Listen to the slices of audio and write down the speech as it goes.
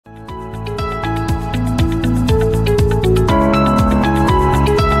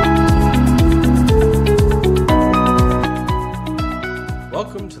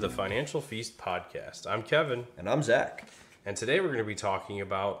Financial Feast podcast. I'm Kevin. And I'm Zach. And today we're going to be talking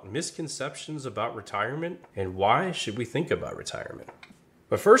about misconceptions about retirement and why should we think about retirement.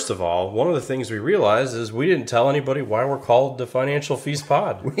 But first of all, one of the things we realized is we didn't tell anybody why we're called the Financial Feast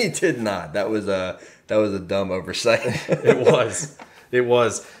Pod. We did not. That was a dumb oversight. It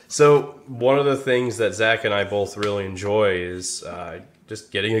was. So one of the things that Zach and I both really enjoy is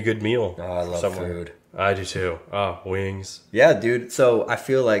just getting a good meal. Oh, I love food. I do too. Oh, wings. Yeah, dude. So I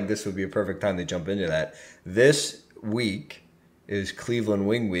feel like this would be a perfect time to jump into that. This week is Cleveland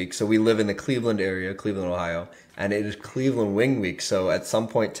Wing Week. So we live in the Cleveland area, Cleveland, Ohio, and it is Cleveland Wing Week. So at some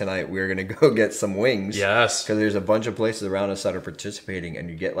point tonight, we're going to go get some wings. Yes. Because there's a bunch of places around us that are participating, and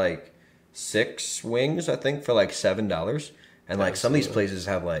you get like 6 wings, I think, for like $7. And like some of these places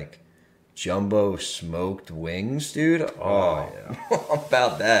have like jumbo smoked wings, dude. Oh, yeah.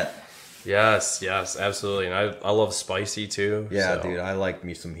 About that. Yes, absolutely. And I love spicy too. Yeah, so. dude, I like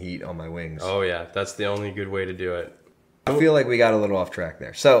me some heat on my wings. Oh, yeah. That's the only good way to do it. I feel like we got a little off track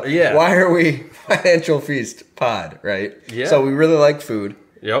there. So, yeah. Why are we Financial Feast Pod, right? Yeah. So, we really like food.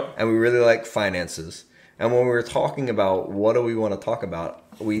 Yep. And we really like finances. And when we were talking about what do we want to talk about,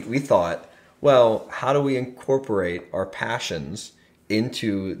 we thought, well, how do we incorporate our passions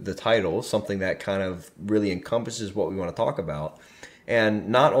into the title, something that kind of really encompasses what we want to talk about. And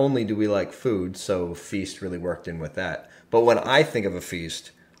not only do we like food, so feast really worked in with that, but when I think of a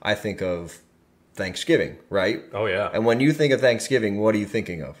feast, I think of Thanksgiving, right? Oh, yeah. And when you think of Thanksgiving, what are you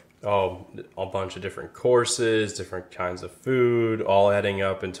thinking of? Oh, a bunch of different courses, different kinds of food, all adding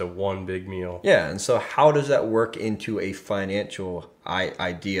up into one big meal. Yeah, and so how does that work into a financial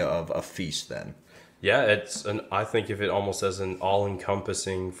idea of a feast then? Yeah, I think of it almost as an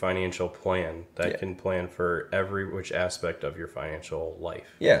all-encompassing financial plan that can plan for every which aspect of your financial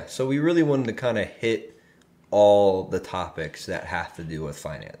life. Yeah, so we really wanted to kind of hit all the topics that have to do with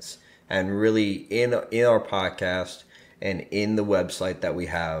finance. And really in our podcast and in the website that we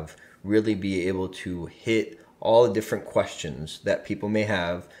have, really be able to hit all the different questions that people may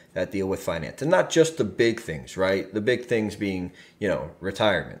have that deal with finance. And not just the big things, right? The big things being,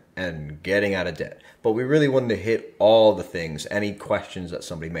 retirement and getting out of debt. But we really wanted to hit all the things, any questions that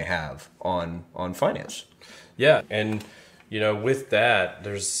somebody may have on finance. Yeah, and with that,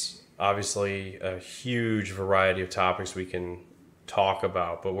 there's obviously a huge variety of topics we can talk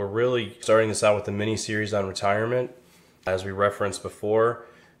about, but we're really starting this out with the mini-series on retirement, as we referenced before.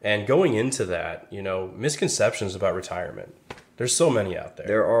 And going into that, misconceptions about retirement. There's so many out there.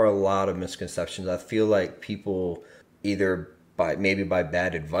 There are a lot of misconceptions. I feel like people either maybe by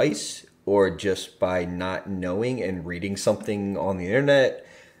bad advice or just by not knowing and reading something on the internet,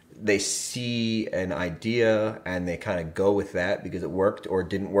 they see an idea and they kind of go with that because it worked or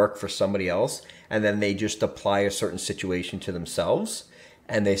didn't work for somebody else. And then they just apply a certain situation to themselves.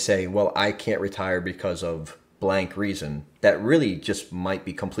 And they say, well, I can't retire because of blank reason. That really just might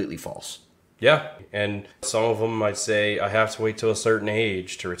be completely false. Yeah. And some of them might say, I have to wait till a certain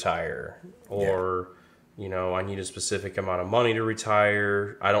age to retire. Or, I need a specific amount of money to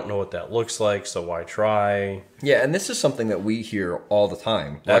retire. I don't know what that looks like, so why try? Yeah, and this is something that we hear all the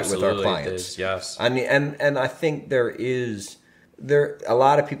time, right, with our clients. It is, yes. I mean, and I think a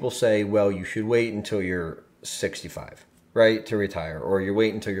lot of people say, well, you should wait until you're 65, right, to retire, or you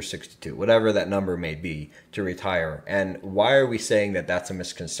wait until you're 62, whatever that number may be, to retire. And why are we saying that that's a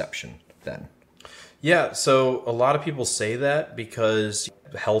misconception then? Yeah, so a lot of people say that because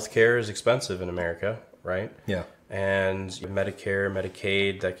healthcare is expensive in America, right? Yeah. And Medicare,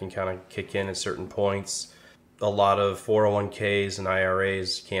 Medicaid, that can kind of kick in at certain points. A lot of 401ks and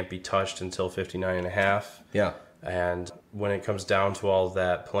IRAs can't be touched until 59 and a half. Yeah. And when it comes down to all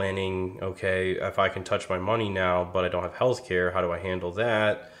that planning, okay, if I can touch my money now, but I don't have health care, how do I handle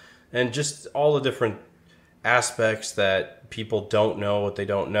that? And just all the different aspects that people don't know what they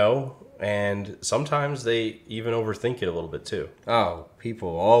don't know. And sometimes they even overthink it a little bit too. Oh, people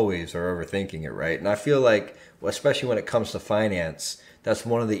always are overthinking it, right? And I feel like, especially when it comes to finance, that's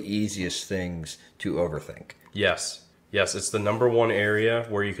one of the easiest things to overthink. Yes, it's the number one area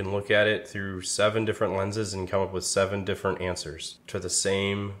where you can look at it through 7 different lenses and come up with 7 different answers to the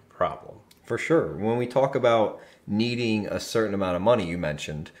same problem. For sure. When we talk about needing a certain amount of money, you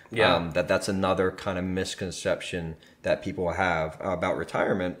mentioned, that's another kind of misconception that people have about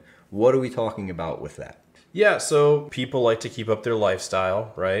retirement. What are we talking about with that? Yeah, so people like to keep up their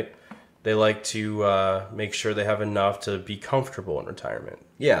lifestyle, right? They like to make sure they have enough to be comfortable in retirement.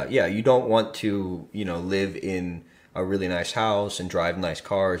 Yeah. You don't want to, live in a really nice house and drive nice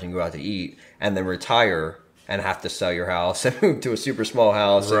cars and go out to eat and then retire and have to sell your house and move to a super small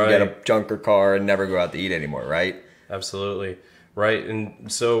house and get a junker car and never go out to eat anymore, right? Absolutely. right?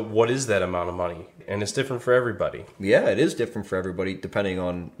 And so what is that amount of money? And it's different for everybody. Yeah, it is different for everybody depending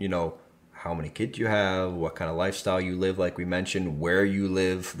on, how many kids you have, what kind of lifestyle you live, like we mentioned, where you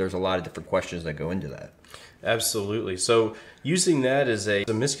live. There's a lot of different questions that go into that. Absolutely. So using that as a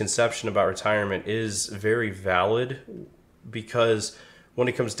misconception about retirement is very valid, because when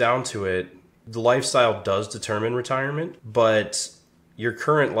it comes down to it, the lifestyle does determine retirement, but your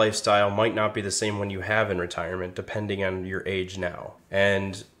current lifestyle might not be the same when you have in retirement, depending on your age now.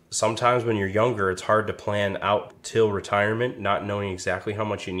 And sometimes when you're younger, it's hard to plan out till retirement, not knowing exactly how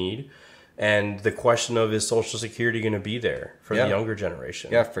much you need. And the question of, is Social Security going to be there for the younger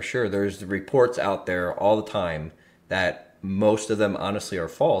generation? Yeah, for sure. There's reports out there all the time that most of them honestly are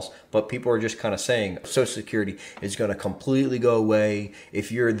false, but people are just kind of saying Social Security is going to completely go away.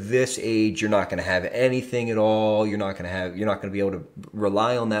 If you're this age, you're not going to have anything at all. You're not going to be able to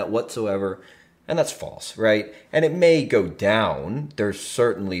rely on that whatsoever. And that's false, right? And it may go down. There's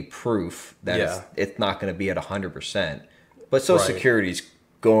certainly proof that it's not going to be at 100%. But Social Security's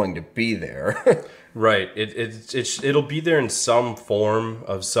going to be there. Right. It'll be there in some form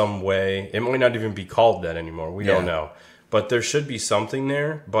of some way. It might not even be called that anymore. We don't know. But there should be something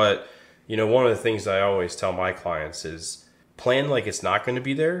there. But, one of the things I always tell my clients is plan like it's not going to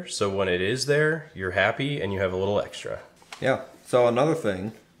be there. So when it is there, you're happy and you have a little extra. Yeah. So another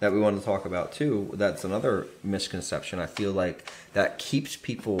thing that we want to talk about too, that's another misconception I feel like that keeps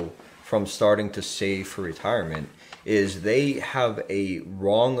people from starting to save for retirement, is they have a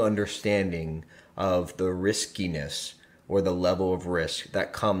wrong understanding of the riskiness or the level of risk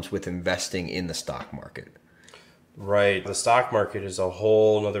that comes with investing in the stock market. Right. The stock market is a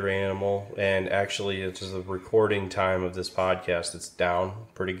whole other animal. And actually, it's the recording time of this podcast, it's down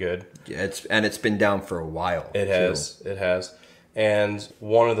pretty good. Yeah, it's been down for a while. It has. It has. And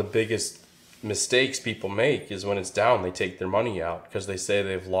one of the biggest mistakes people make is when it's down, they take their money out because they say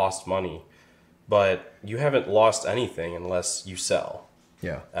they've lost money. But you haven't lost anything unless you sell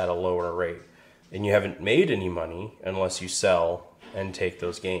at a lower rate. And you haven't made any money unless you sell and take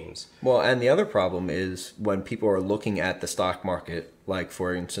those gains. Well, and the other problem is when people are looking at the stock market, like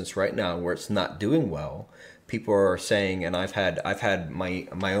for instance right now where it's not doing well, people are saying, and I've had my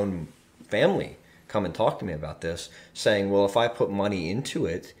own family come and talk to me about this, saying, well, if I put money into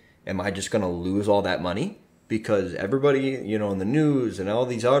it, am I just going to lose all that money? Because everybody, in the news and all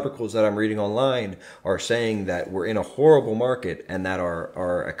these articles that I'm reading online are saying that we're in a horrible market and that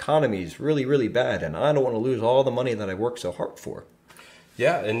our economy is really, really bad. And I don't want to lose all the money that I worked so hard for.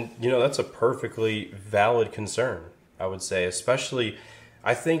 Yeah. And, that's a perfectly valid concern, I would say. Especially,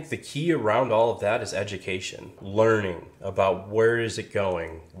 I think the key around all of that is education, learning about where is it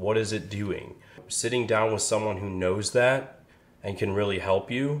going, what is it doing. Sitting down with someone who knows that and can really help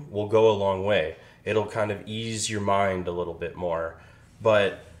you will go a long way. It'll kind of ease your mind a little bit more.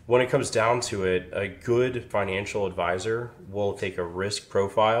 But when it comes down to it, a good financial advisor will take a risk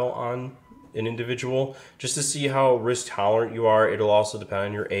profile on an individual just to see how risk tolerant you are. It'll also depend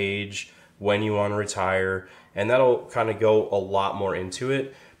on your age, when you want to retire, and that'll kind of go a lot more into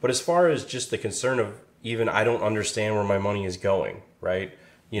it. But as far as just the concern of even I don't understand where my money is going, right?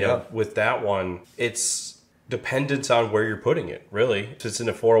 With that one, it's dependent on where you're putting it, really. If it's in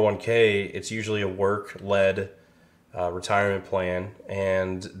a 401k, it's usually a work-led retirement plan,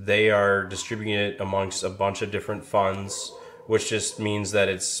 and they are distributing it amongst a bunch of different funds, which just means that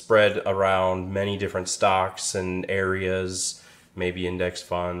it's spread around many different stocks and areas, maybe index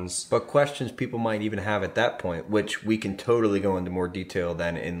funds. But questions people might even have at that point, which we can totally go into more detail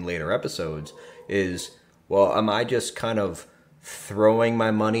than in later episodes, is, well, am I just kind of throwing my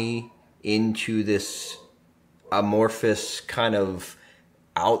money into this amorphous kind of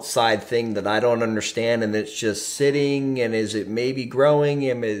outside thing that I don't understand, and it's just sitting, and is it maybe growing,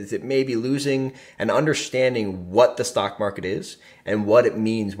 and is it maybe losing, and understanding what the stock market is and what it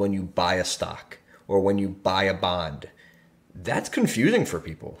means when you buy a stock or when you buy a bond. That's confusing for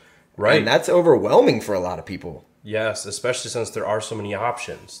people. Right. And that's overwhelming for a lot of people. Yes, especially since there are so many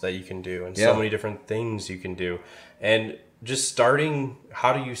options that you can do and so many different things you can do. And just starting,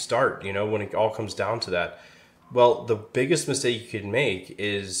 how do you start, when it all comes down to that? Well, the biggest mistake you can make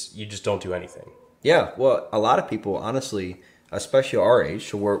is you just don't do anything. Yeah, well, a lot of people, honestly, especially our age,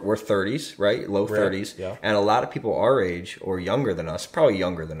 so we're 30s, right? Low 30s. Yeah. And a lot of people our age or younger than us, probably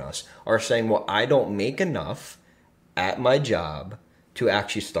younger than us, are saying, well, I don't make enough at my job to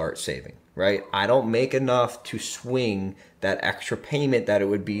actually start saving, right? I don't make enough to swing that extra payment that it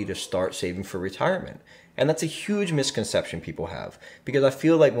would be to start saving for retirement. And that's a huge misconception people have, because I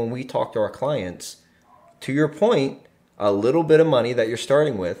feel like when we talk to our clients, to your point, a little bit of money that you're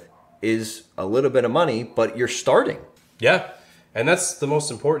starting with is a little bit of money, but you're starting. Yeah. And that's the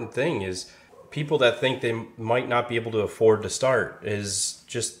most important thing is people that think they might not be able to afford to start is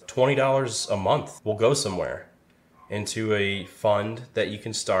just $20 a month will go somewhere into a fund that you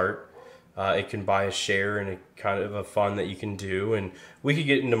can start. It can buy a share in a kind of a fund that you can do. And we could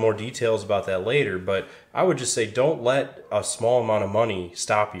get into more details about that later. But I would just say don't let a small amount of money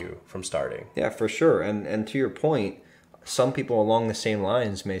stop you from starting. Yeah, for sure. And to your point, some people along the same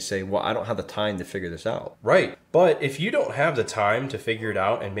lines may say, well, I don't have the time to figure this out. Right. But if you don't have the time to figure it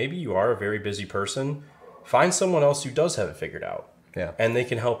out, and maybe you are a very busy person, find someone else who does have it figured out. Yeah. And they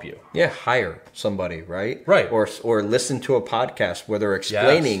can help you. Yeah, hire somebody, right? Right. Or listen to a podcast where they're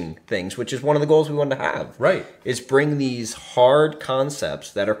explaining things, which is one of the goals we want to have. Right. Is bring these hard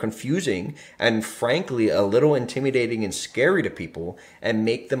concepts that are confusing and frankly a little intimidating and scary to people and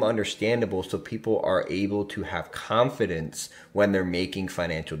make them understandable so people are able to have confidence when they're making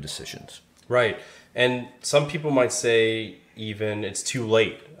financial decisions. Right. And some people might say even it's too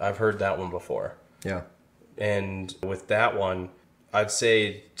late. I've heard that one before. Yeah. And with that one, I'd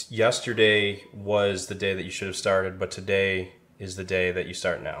say yesterday was the day that you should have started, but today is the day that you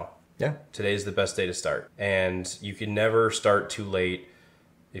start now. Yeah. Today is the best day to start. And you can never start too late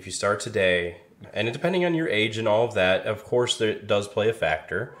if you start today. And depending on your age and all of that, of course, it does play a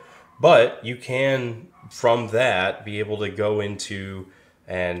factor. But you can, from that, be able to go into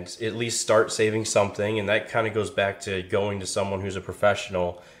and at least start saving something. And that kind of goes back to going to someone who's a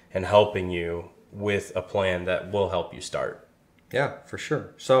professional and helping you with a plan that will help you start. Yeah, for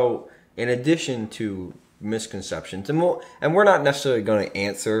sure. So in addition to misconceptions, and we're not necessarily going to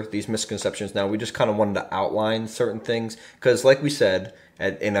answer these misconceptions now. We just kind of wanted to outline certain things because, like we said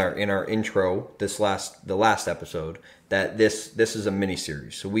in our intro, the last episode, that this is a mini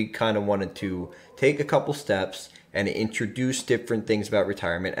series. So we kind of wanted to take a couple steps and introduce different things about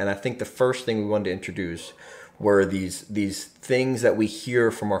retirement. And I think the first thing we wanted to introduce were these things that we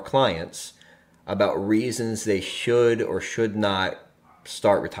hear from our clients about reasons they should or should not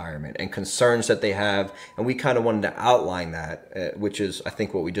start retirement and concerns that they have. And we kind of wanted to outline that, which is, I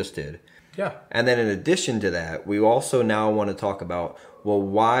think, what we just did. Yeah. And then in addition to that, we also now want to talk about, well,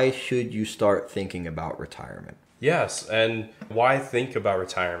 why should you start thinking about retirement? Yes. And why think about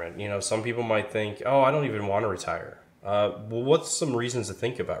retirement? You know, some people might think, oh, I don't even want to retire. Well, what's some reasons to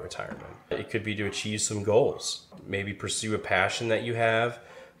think about retirement? It could be to achieve some goals, maybe pursue a passion that you have.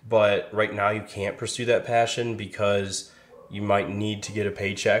 But right now you can't pursue that passion because you might need to get a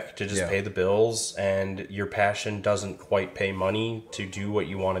paycheck to just pay the bills and your passion doesn't quite pay money to do what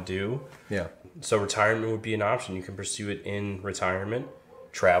you want to do. Yeah. So retirement would be an option. You can pursue it in retirement,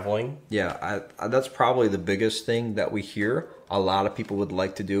 traveling. Yeah, that's probably the biggest thing that we hear a lot of people would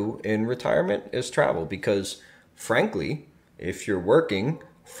like to do in retirement is travel because, frankly, if you're working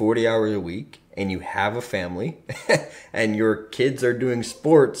 40 hours a week and you have a family and your kids are doing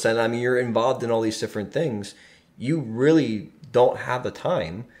sports and I mean you're involved in all these different things, you really don't have the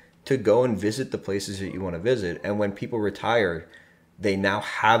time to go and visit the places that you want to visit. And when people retire, they now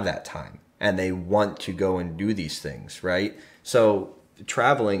have that time and they want to go and do these things, right? So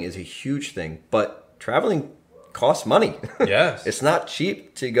traveling is a huge thing, but traveling costs money. Yes. It's not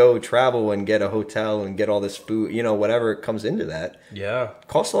cheap to go travel and get a hotel and get all this food, whatever comes into that. Yeah. It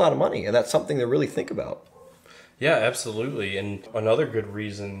costs a lot of money, and that's something to really think about. Yeah, absolutely. And another good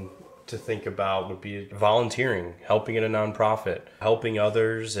reason to think about would be volunteering, helping in a nonprofit, helping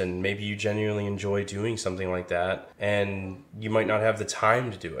others, and maybe you genuinely enjoy doing something like that, and you might not have the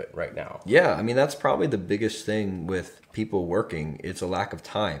time to do it right now. Yeah, I mean, that's probably the biggest thing with people working. It's a lack of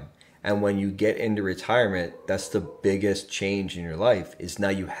time. And when you get into retirement, that's the biggest change in your life is now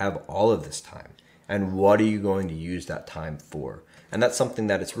you have all of this time. And what are you going to use that time for? And that's something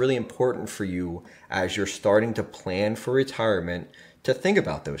that it's really important for you as you're starting to plan for retirement to think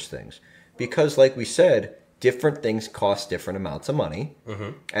about those things. Because like we said, different things cost different amounts of money. Mm-hmm.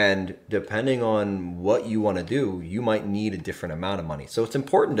 And depending on what you want to do, you might need a different amount of money. So it's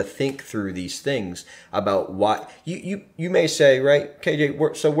important to think through these things about what you may say, right, KJ,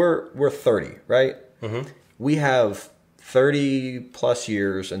 we're 30, right? Mm-hmm. We have 30 plus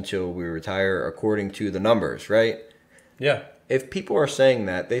years until we retire according to the numbers, right? Yeah. If people are saying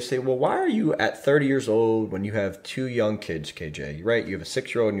that, they say, well, why are you at 30 years old when you have two young kids, KJ, right? You have a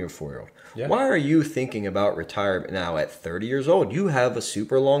 6-year-old and you have a 4-year-old. Yeah. Why are you thinking about retirement now at 30 years old? You have a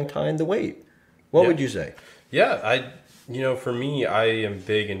super long time to wait. What would you say? Yeah, for me, I am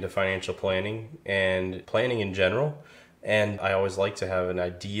big into financial planning and planning in general. And I always like to have an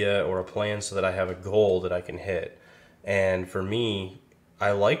idea or a plan so that I have a goal that I can hit. And for me,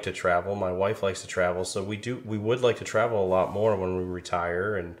 I like to travel. My wife likes to travel, so we would like to travel a lot more when we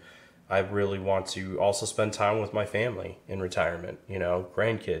retire. And I really want to also spend time with my family in retirement,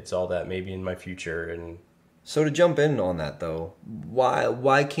 grandkids, all that maybe in my future. And so to jump in on that though,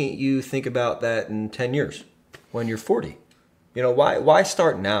 why can't you think about that in 10 years when you're 40? Why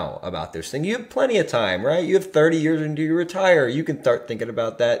start now about this thing? You have plenty of time, right? You have 30 years until you retire. You can start thinking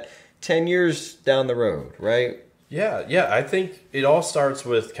about that 10 years down the road, right? Yeah. I think it all starts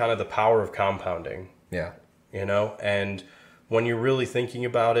with kind of the power of compounding. Yeah. And when you're really thinking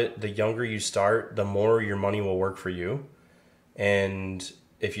about it, the younger you start, the more your money will work for you. And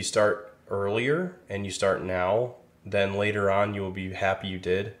if you start earlier and you start now, then later on you will be happy you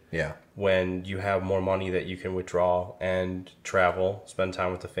did. Yeah. When you have more money that you can withdraw and travel, spend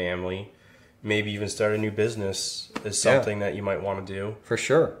time with the family, maybe even start a new business is something that you might want to do. For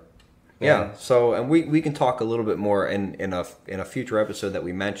sure. Yeah. So, and we can talk a little bit more in a future episode that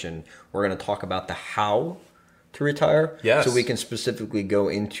we mentioned. We're going to talk about the how to retire. Yes. So we can specifically go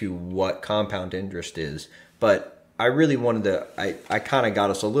into what compound interest is. But I really wanted to, I kind of got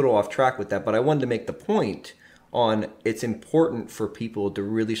us a little off track with that, but I wanted to make the point on it's important for people to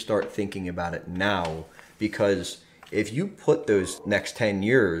really start thinking about it now, because if you put those next 10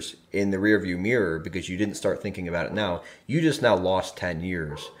 years in the rearview mirror because you didn't start thinking about it now, you just now lost 10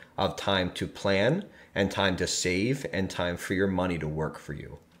 years of time to plan and time to save and time for your money to work for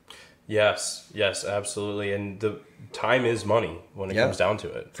you. Yes, absolutely. And the time is money when it comes down to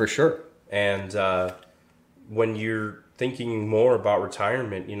it. For sure. And when you're thinking more about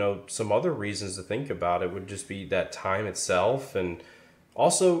retirement, some other reasons to think about it would just be that time itself. And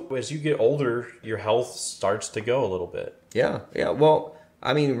also, as you get older, your health starts to go a little bit. Yeah. Well,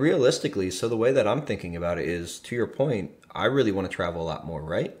 I mean, realistically, so the way that I'm thinking about it is, to your point, I really want to travel a lot more,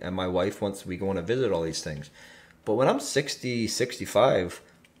 right? And my wife wants, we want to visit all these things. But when I'm 60, 65,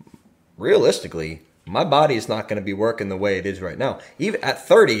 realistically, my body is not going to be working the way it is right now. Even at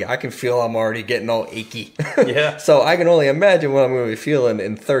 30, I can feel I'm already getting all achy. Yeah. So I can only imagine what I'm going to be feeling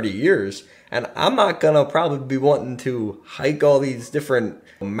in 30 years. And I'm not going to probably be wanting to hike all these different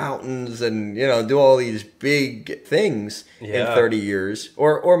mountains and, do all these big things in 30 years.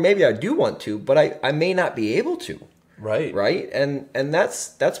 Or maybe I do want to, but I may not be able to. Right. Right. And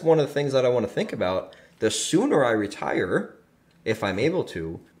that's one of the things that I want to think about. The sooner I retire, if I'm able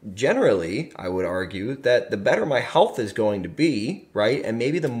to, generally, I would argue that the better my health is going to be, right? And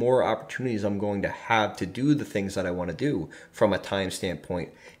maybe the more opportunities I'm going to have to do the things that I want to do from a time standpoint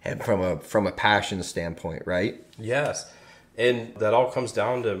and from a passion standpoint, right? Yes. And that all comes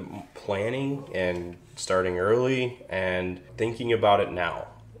down to planning and starting early and thinking about it now.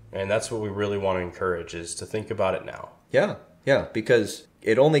 And that's what we really want to encourage, is to think about it now. Yeah, because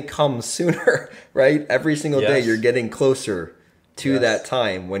it only comes sooner, right? Every single day you're getting closer to that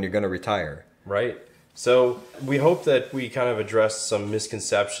time when you're going to retire. Right. So we hope that we kind of addressed some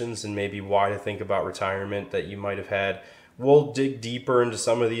misconceptions and maybe why to think about retirement that you might have had. We'll dig deeper into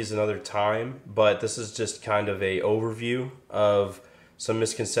some of these another time, but this is just kind of a overview of some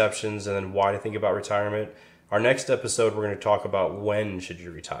misconceptions and then why to think about retirement. Our next episode, we're going to talk about when should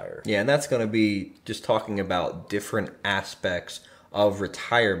you retire. Yeah, and that's going to be just talking about different aspects of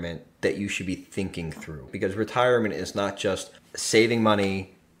retirement that you should be thinking through. Because retirement is not just saving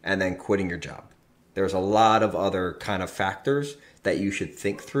money and then quitting your job. There's a lot of other kind of factors that you should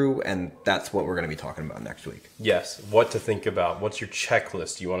think through, and that's what we're going to be talking about next week. Yes, what to think about. What's your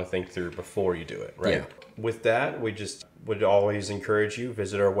checklist you want to think through before you do it, right? Yeah. With that, we just would always encourage you,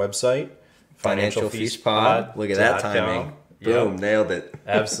 visit our website, Financial Feast Pod. Look at that timing. Boom, nailed it.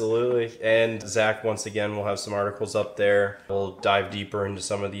 Absolutely. And Zach, once again, we'll have some articles up there. We'll dive deeper into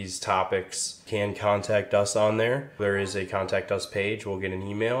some of these topics. Can contact us on there. There is a contact us page. We'll get an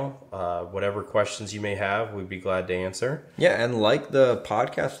email. Whatever questions you may have, we'd be glad to answer. Yeah, and like the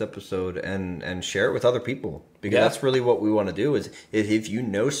podcast episode and share it with other people. Because that's really what we want to do is if you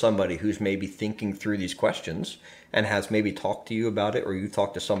know somebody who's maybe thinking through these questions and has maybe talked to you about it, or you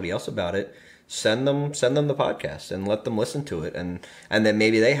talked to somebody else about it, send them the podcast and let them listen to it, and then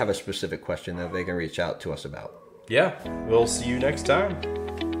maybe they have a specific question that they can reach out to us about. Yeah, we'll see you next time.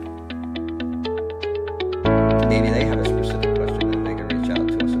 Maybe they have a specific question that they can reach out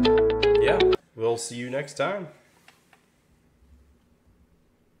to us about. Yeah, we'll see you next time.